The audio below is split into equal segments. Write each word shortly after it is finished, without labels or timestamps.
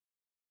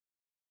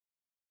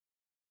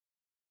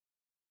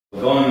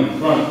Going in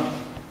front,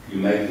 you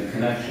make the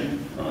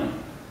connection, right?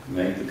 You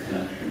make the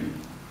connection,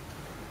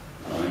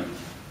 right?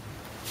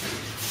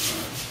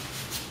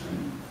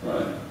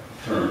 Right,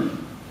 turn,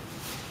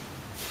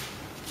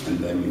 and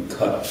then you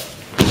cut.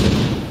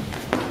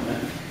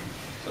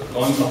 So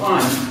going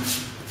behind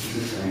is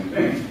the same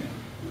thing.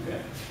 Okay.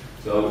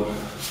 So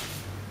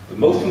the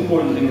most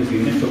important thing is the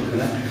initial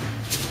connection.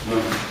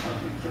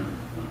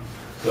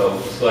 So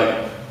it's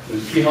like in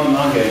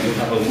shihonage, you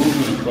have a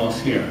movement across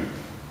here.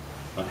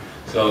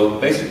 So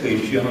basically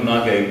in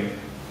shihonage,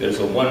 there's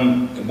a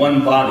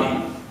one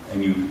body,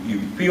 and you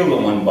feel the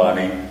one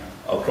body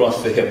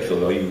across the hips,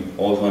 although you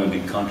always want to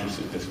be conscious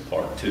of this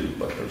part too,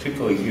 but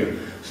particularly here.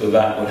 So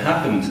that what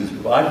happens is,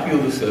 if I feel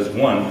this as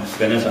one,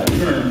 then as I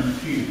turn,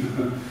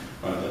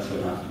 right, that's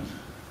what happens.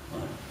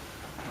 Right.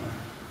 Right.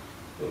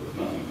 So there's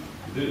nothing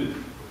to do.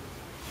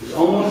 It's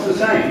almost the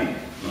same.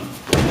 Right?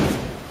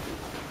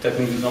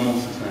 Technique is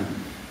almost the same.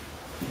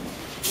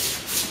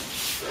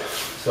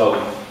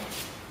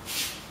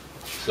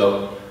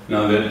 So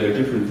now there are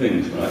different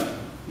things, right?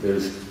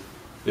 There's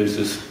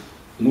this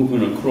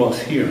movement across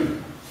here,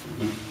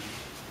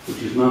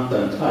 which is not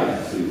done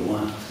tight, so you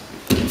relax.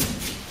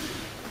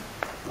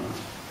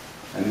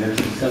 And there's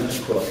a sense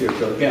across here.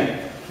 So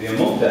again, the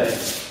omote,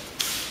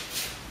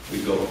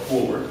 we go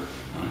forward.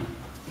 Right?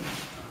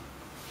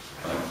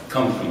 It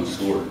comes from a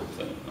sword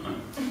thing,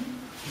 right?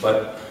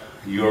 But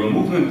your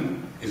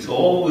movement is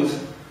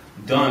always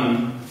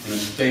done in a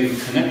state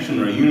of connection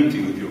or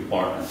unity with your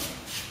partner.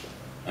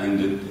 And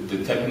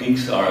the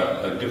techniques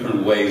are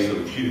different ways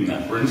of achieving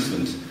that. For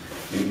instance,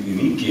 in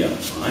Aikido,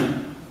 right?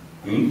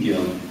 In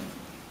Aikido,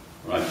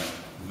 right?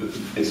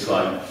 It's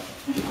like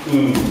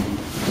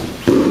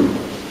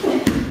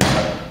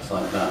it's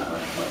like that,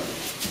 right?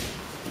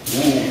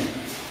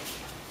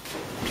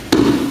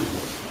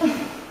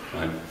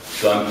 Right.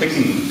 So I'm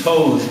picking the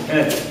toes,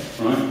 head,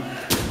 right?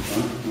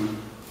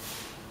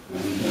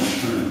 And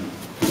turn.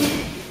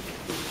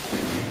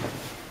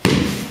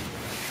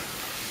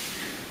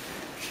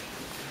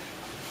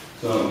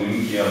 So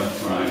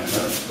right.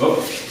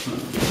 Oh,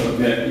 so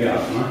then,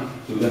 right?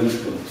 So then it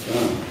goes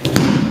down.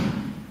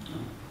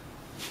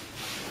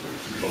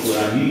 But what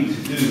I need to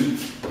do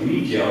in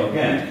Aikido,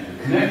 again,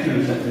 the connection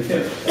is at the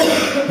hip.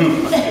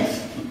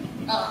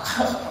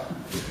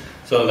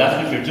 So that's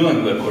what you're doing,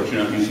 but of course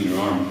you're not using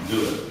your arm to do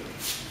it.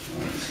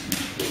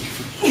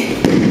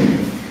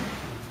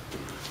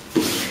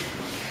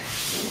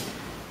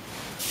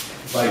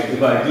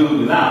 If I do it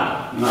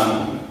without, I'm not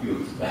going to feel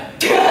that.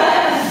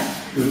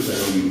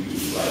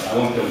 I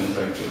won't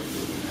demonstrate it.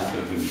 We'll have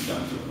to do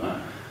some to it, right?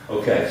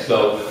 Okay, so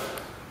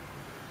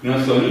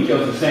so Aikido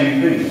is the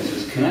same thing. There's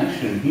this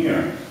connection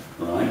here,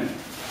 right?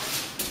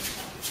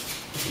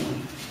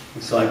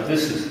 It's like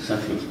this is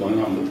essentially what's going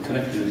on, but the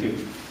connection is here.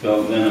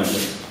 So then I'm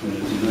just going to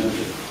do that.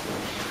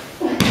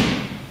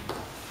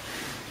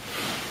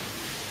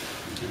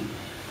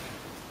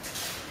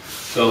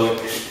 So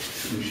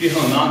in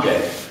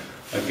shihonage,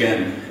 again,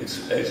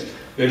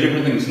 there are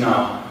different things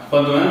now.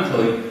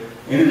 Fundamentally,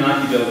 in an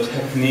Aikido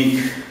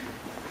technique,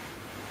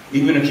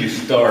 even if you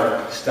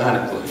start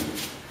statically,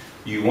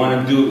 you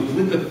want to do it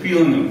with the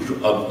feeling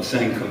of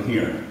saying, come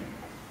here.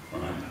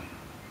 Right?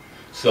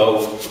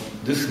 So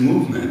this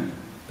movement,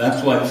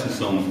 that's why this is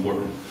so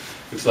important.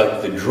 It's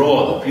like the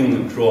feeling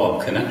of draw,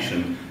 of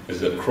connection,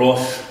 is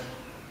across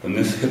from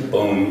this hip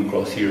bone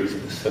across here to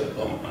this hip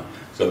bone. Right?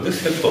 So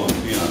this hip bone,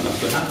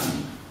 that's what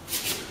happens.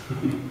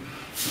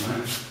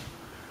 Right?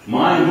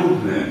 My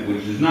movement,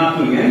 which is not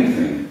doing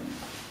anything,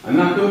 I'm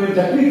not doing the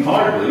technique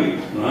hardly,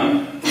 right?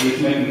 I'm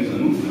just making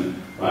some movement,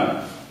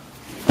 right?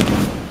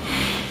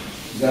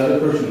 The other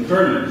person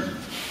turns.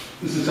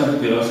 This is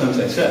something that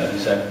O-Sensei said. He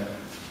said,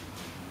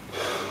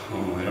 I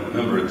don't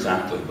remember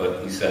exactly,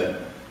 but he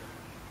said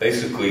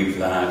basically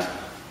that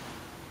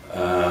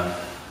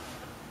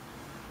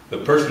the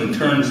person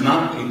turns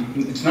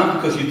it's not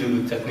because you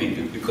do the technique,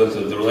 it's because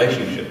of the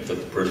relationship that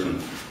the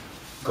person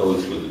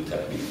goes with the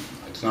technique.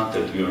 It's not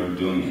that you're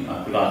doing it.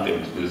 I forgot the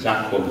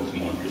exact quote is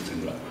more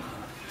interesting.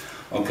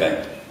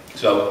 Okay,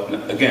 so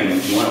again,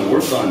 what you want to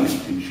work on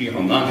in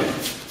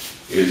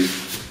shihonage is,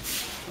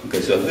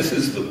 so this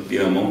is the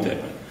omote,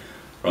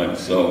 right?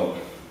 So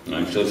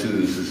see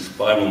this is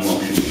spiral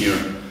motion here,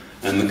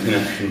 and the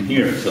connection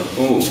here. So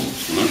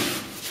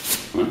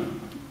right?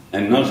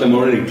 And notice I'm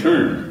already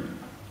turned,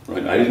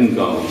 right? I didn't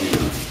go,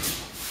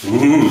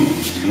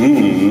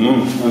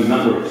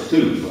 that works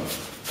too.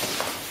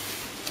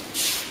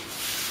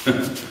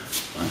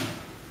 Right?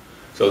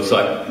 So it's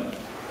like,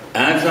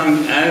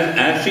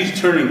 as she's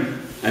turning,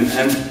 and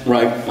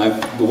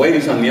the weight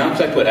is on the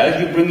outside foot.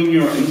 As you bring in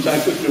your inside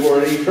foot, you're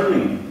already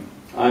turning.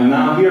 I'm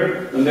now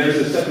here, and there's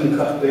a second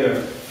cut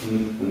there.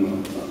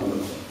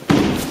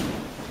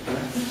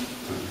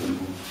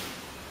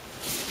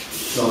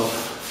 So,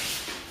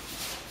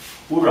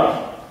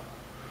 ura,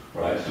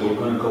 right? So we're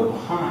going to go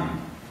behind.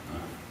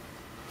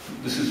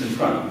 This is in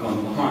front, we're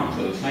going behind.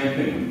 So the same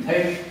thing, we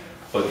take,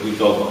 but we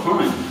go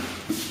behind.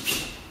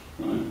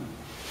 Right?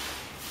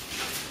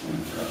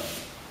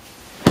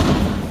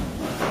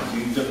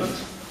 See the difference?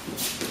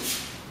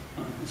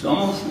 It's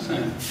almost the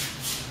same.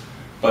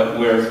 But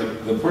whereas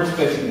the first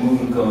basic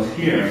movement goes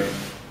here,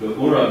 the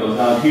ura goes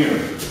out here.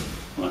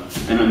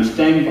 Right? And I'm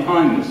staying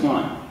behind this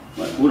line,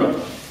 like ura.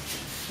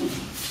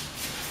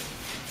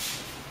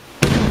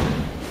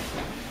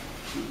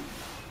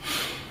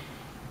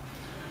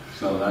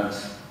 So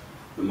that's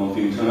the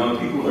multi. So now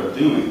people are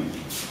doing,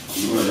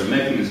 they're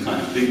making this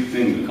kind of big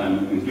thing, the kind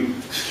of big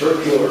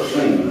circular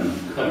thing, and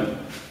then cutting.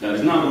 That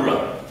is not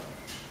ura.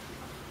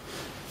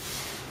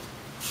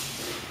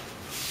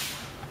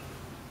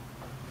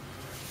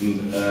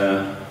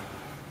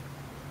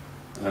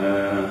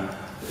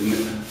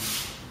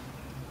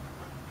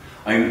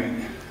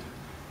 And,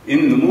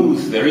 in the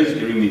moves there is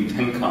irimi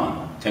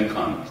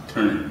tenkan,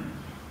 turning.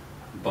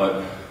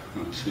 But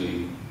let's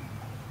see.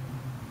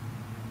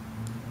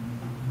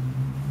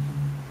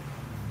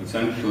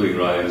 Essentially,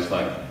 right, it's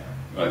like,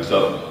 right,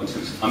 so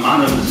I'm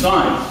on the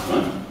side,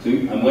 right?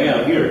 See, I'm way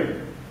out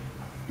here.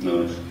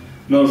 Notice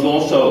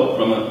also,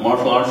 from a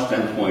martial arts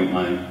standpoint,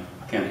 I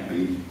can't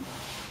be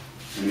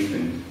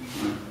anything.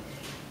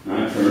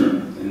 Right? I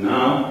turn, and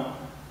now,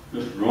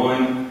 just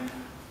drawing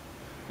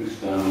this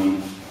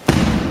down,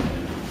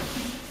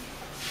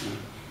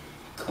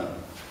 cut.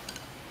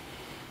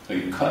 So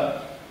you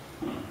cut,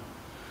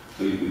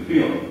 so you can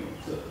feel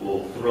the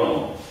full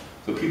throw.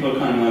 So people are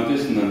kind of like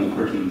this, and then the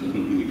person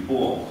doesn't really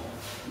fall.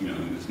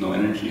 There's no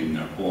energy in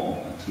their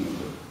fall. That's no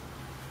good.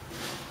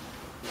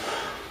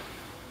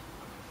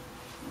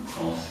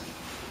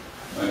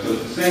 Right, so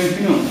it's the same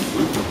feeling.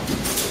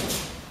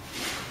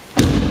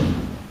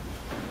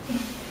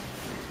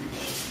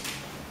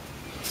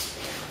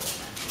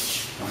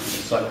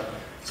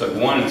 It's like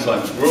one, it's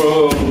like,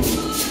 whoa.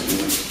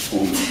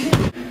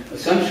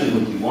 Essentially,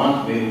 what you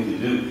want to be able to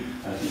do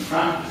as you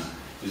practice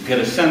is get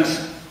a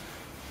sense.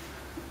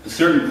 A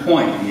certain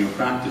point in your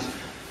practice,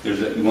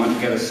 you want to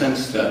get a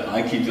sense that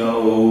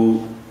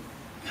Aikido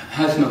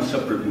has no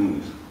separate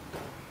moves.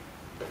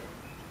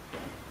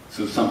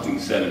 So something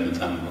said in the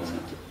time of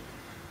O-Sensei.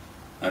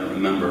 I don't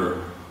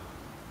remember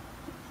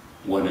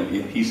what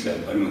he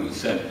said, but it was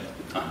said at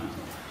the time.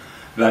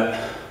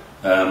 That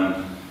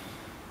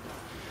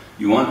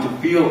you want to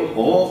feel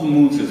all the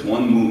moves as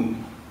one move,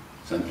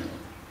 essentially,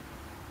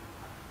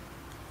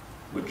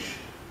 which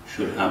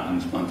should happen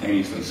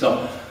spontaneously.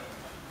 So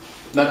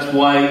that's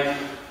why,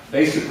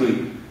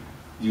 basically,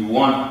 you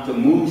want the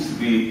moves to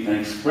be an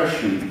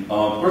expression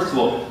of, first of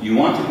all, you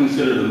want to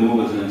consider the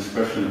move as an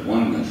expression of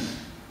oneness,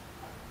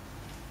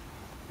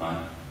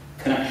 right?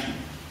 Connection.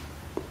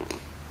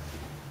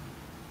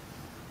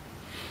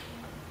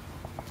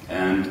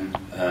 And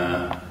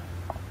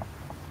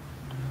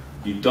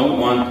you don't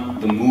want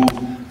the move,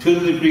 to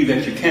the degree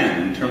that you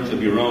can, in terms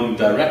of your own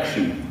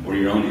direction or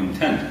your own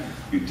intent,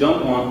 you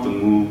don't want the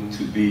move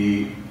to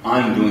be,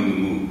 I'm doing the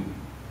move.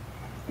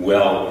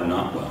 Well or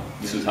not well.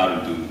 This is how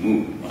to do the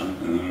move.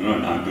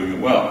 Right? I'm doing it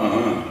well.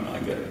 I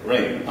get it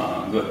great.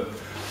 Good.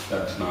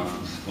 That's not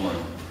the story.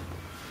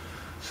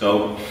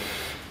 So,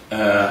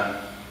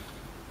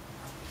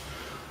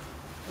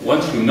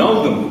 once we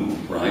know the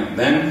move, right,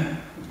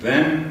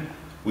 then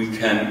we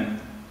can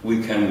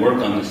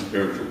work on the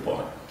spiritual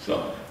part.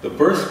 So the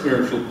first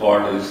spiritual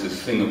part is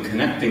this thing of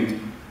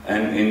connecting,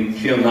 and in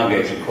shihonage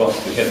it's across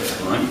the hips,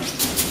 right?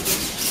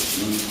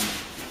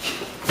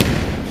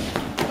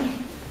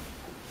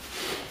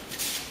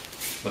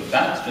 But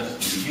that's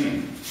just the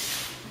beginning.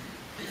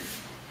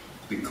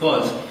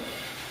 Because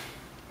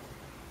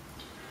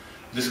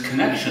this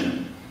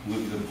connection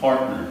with the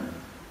partner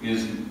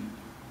is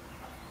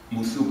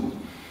musubu.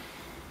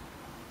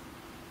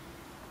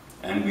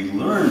 And we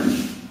learn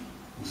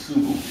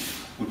musubu,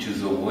 which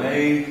is a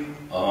way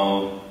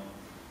of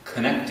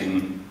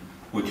connecting,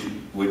 which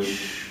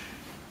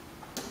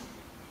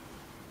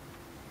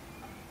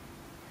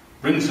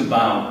brings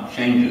about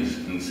changes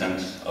in the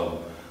sense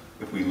of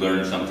if we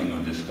learn something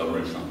or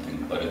discover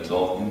something, but it's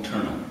all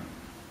internal.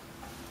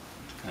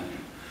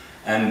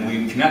 And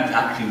we connect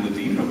actually with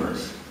the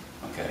universe.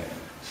 Okay,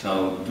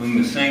 so doing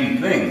the same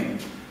thing,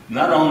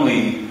 not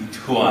only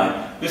do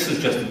this is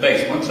just the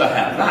base. Once I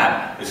have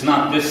that, it's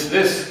not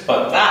this,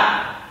 but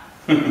that.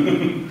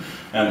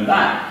 And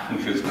that,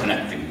 which is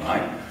connecting,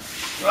 right?